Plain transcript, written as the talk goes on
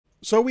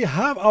So we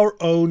have our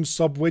own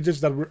sub-widgets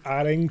that we're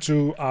adding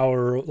to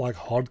our like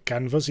HUD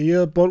canvas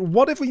here, but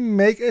what if we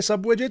make a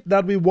sub-widget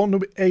that we want to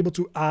be able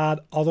to add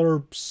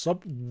other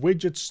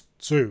sub-widgets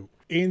to?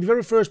 In the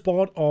very first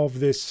part of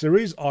this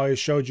series, I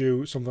showed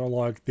you something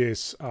like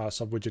this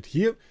sub-widget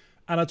here,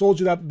 and I told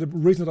you that the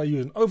reason that I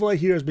use an overlay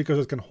here is because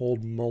it can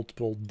hold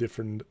multiple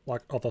different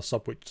like other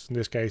sub-widgets, in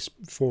this case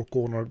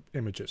 4-corner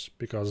images,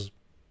 because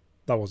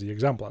that was the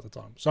example at the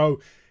time. So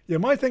you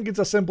might think it's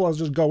as simple as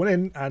just going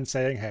in and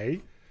saying,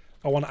 hey,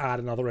 I want to add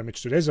another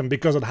image to this, and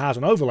because it has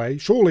an overlay,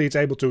 surely it's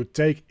able to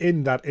take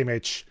in that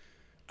image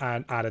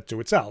and add it to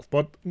itself.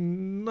 But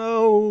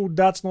no,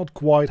 that's not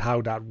quite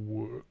how that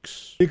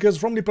works. Because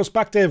from the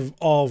perspective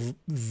of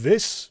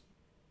this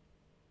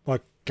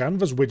like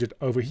canvas widget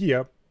over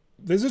here,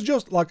 this is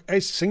just like a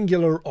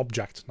singular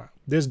object now.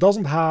 This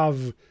doesn't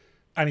have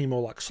any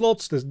more like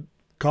slots. This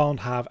can't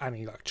have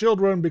any like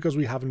children because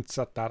we haven't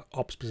set that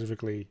up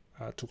specifically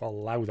to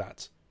allow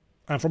that.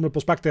 And from the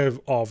perspective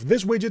of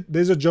this widget,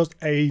 this is just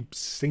a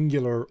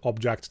singular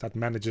object that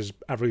manages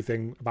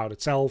everything about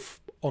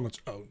itself on its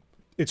own.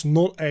 It's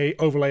not a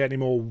overlay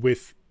anymore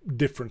with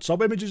different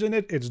sub-images in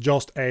it. It's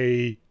just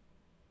a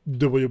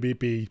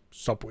WBP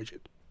sub-widget.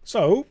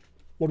 So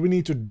what we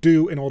need to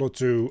do in order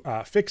to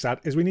fix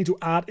that is we need to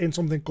add in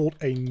something called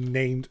a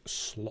named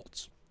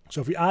slot.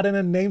 So if we add in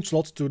a named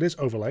slot to this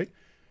overlay,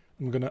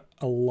 I'm going to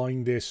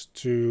align this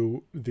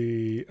to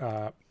the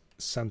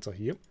center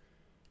here,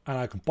 and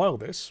I compile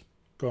this.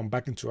 Going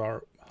back into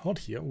our HUD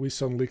here, we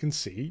suddenly can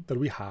see that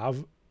we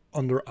have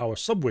under our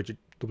sub-widget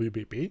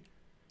WBP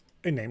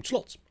a named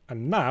slot.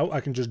 And now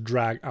I can just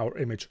drag our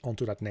image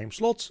onto that named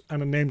slot,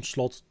 and the named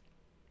slot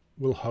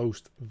will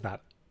host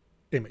that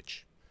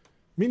image.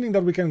 Meaning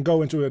that we can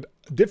go into a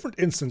different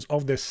instance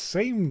of this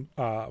same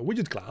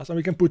widget class, and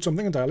we can put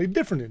something entirely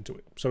different into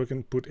it. So we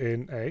can put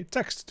in a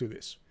text to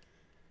this.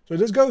 So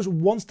this goes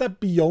one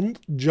step beyond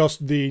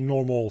just the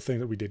normal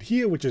thing that we did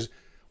here, which is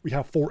we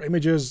have 4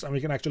 images, and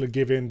we can actually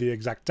give in the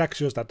exact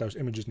textures that those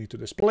images need to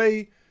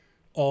display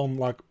on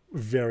like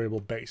variable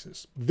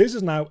basis. This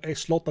is now a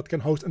slot that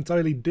can host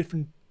entirely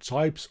different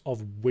types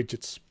of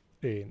widgets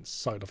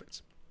inside of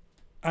it.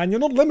 And you're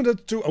not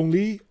limited to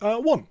only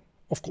one,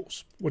 of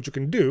course. What you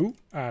can do,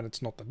 and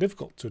it's not that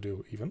difficult to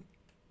do even,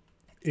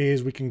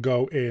 is we can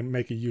go in,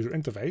 make a user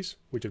interface,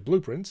 widget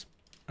blueprint,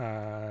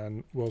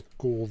 and we'll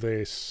call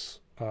this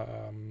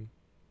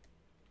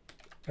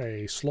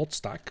a slot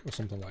stack or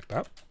something like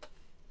that.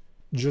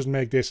 Just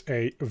make this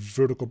a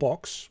vertical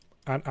box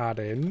and add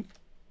in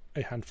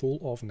a handful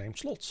of named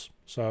slots.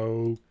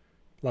 So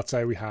let's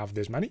say we have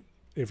this many.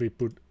 If we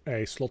put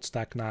a slot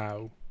stack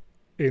now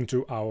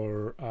into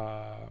our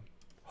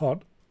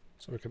HUD,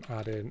 so we can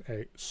add in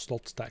a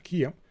slot stack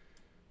here,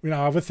 we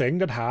now have a thing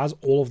that has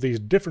all of these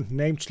different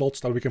named slots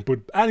that we can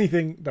put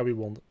anything that we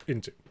want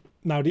into.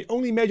 Now the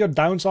only major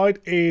downside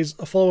is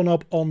following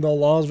up on the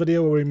last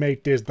video where we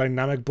made this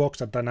dynamic box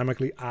that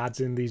dynamically adds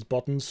in these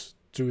buttons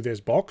to this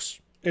box.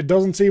 It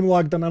doesn't seem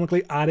like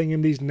dynamically adding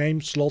in these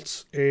named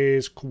slots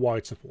is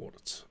quite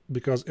supported,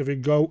 because if we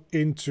go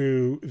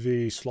into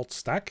the slot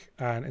stack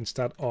and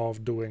instead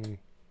of doing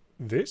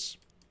this,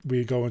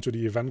 we go into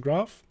the event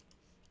graph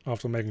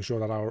after making sure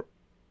that our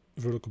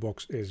vertical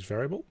box is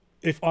variable.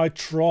 If I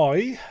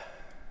try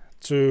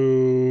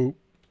to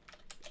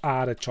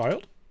add a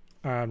child,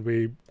 and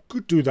we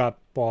could do that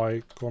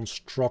by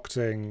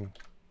constructing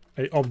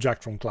an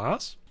object from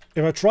class.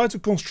 If I try to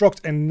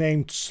construct a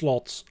named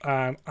slot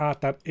and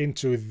add that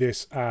into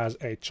this as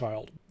a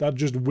child, that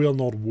just will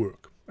not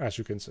work, as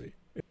you can see.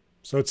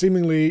 So it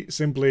seemingly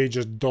simply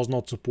just does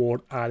not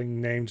support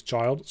adding named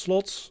child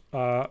slots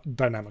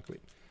dynamically.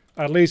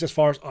 At least as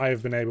far as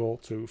I've been able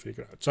to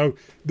figure out. So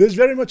this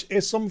very much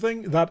is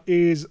something that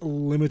is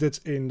limited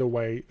in the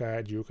way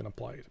that you can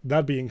apply it.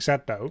 That being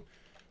said though,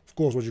 of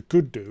course what you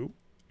could do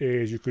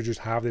is you could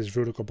just have this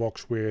vertical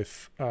box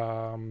with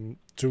 2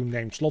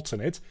 named slots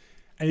in it,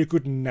 and you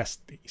could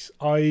nest these.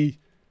 I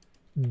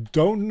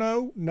don't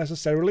know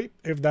necessarily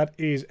if that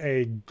is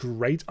a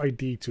great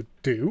idea to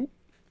do.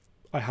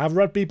 I have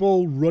read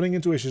people running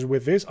into issues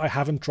with this. I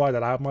haven't tried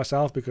that out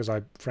myself because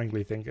I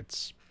frankly think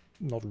it's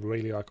not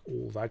really like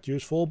all that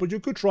useful, but you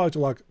could try to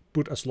like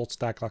put a slot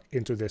stack like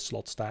into this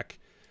slot stack,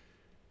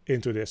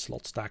 into this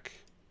slot stack,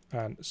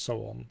 and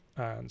so on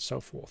and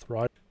so forth,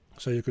 right?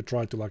 So you could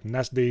try to like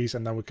nest these,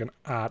 and then we can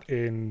add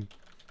in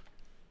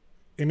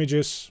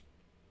images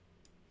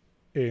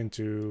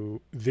into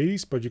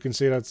these, but you can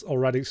see that's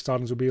already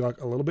starting to be like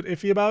a little bit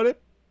iffy about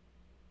it.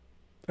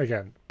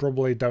 Again,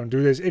 probably don't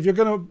do this. If you're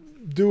gonna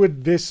do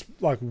it this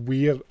like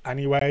weird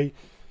anyway,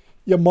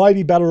 you might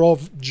be better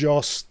off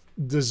just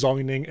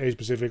designing a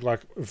specific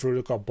like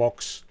vertical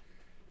box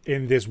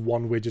in this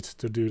one widget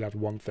to do that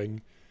one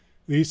thing.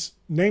 These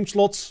name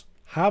slots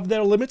have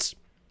their limits.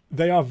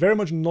 They are very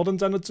much not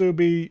intended to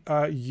be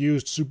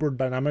used super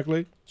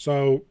dynamically.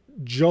 So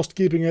just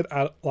keeping it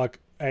at like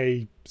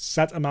a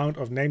set amount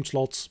of name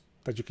slots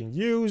that you can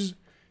use.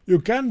 You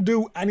can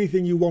do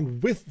anything you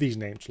want with these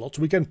name slots.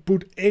 We can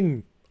put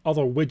in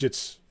other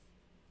widgets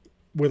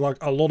with like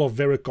a lot of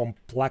very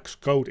complex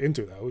code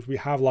into those, we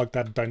have like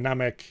that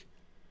dynamic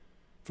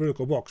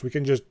vertical box. We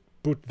can just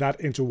put that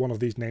into one of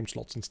these name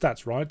slots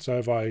instead, right? So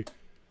if I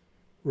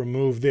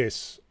remove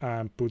this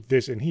and put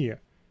this in here,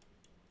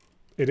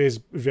 it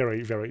is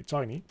very, very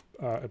tiny,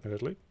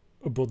 admittedly,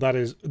 but that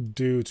is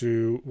due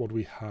to what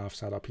we have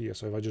set up here.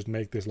 So if I just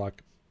make this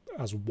like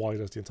as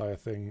wide as the entire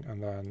thing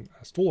and then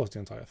as tall as the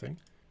entire thing,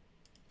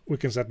 we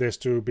can set this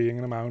to being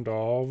an amount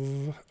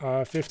of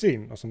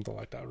 15 or something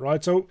like that,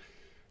 right? So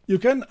you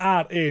can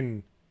add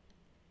in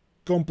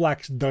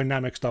complex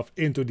dynamic stuff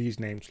into these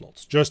name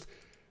slots. Just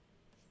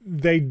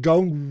they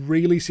don't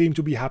really seem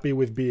to be happy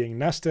with being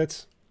nested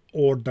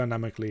or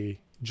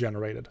dynamically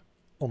generated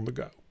on the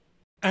go.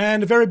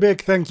 And a very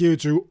big thank you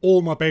to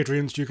all my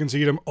Patreons. You can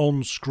see them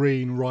on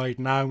screen right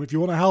now. If you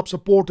want to help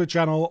support the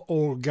channel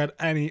or get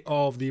any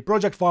of the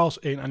project files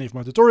in any of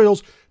my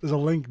tutorials, there's a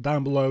link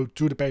down below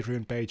to the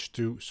Patreon page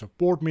to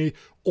support me,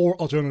 or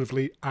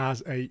alternatively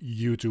as a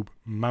YouTube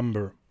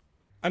member.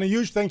 And a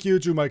huge thank you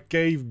to my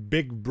Cave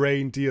Big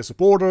Brain tier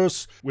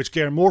supporters, which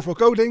care more for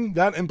coding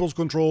than impulse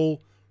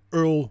control: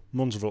 Earl,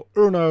 Monserville,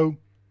 Erno,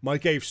 my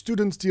Cave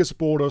Students tier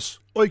supporters,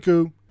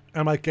 Oiku,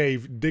 and my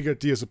Cave Digger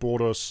tier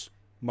supporters,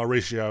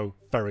 Mauricio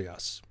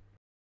Farias.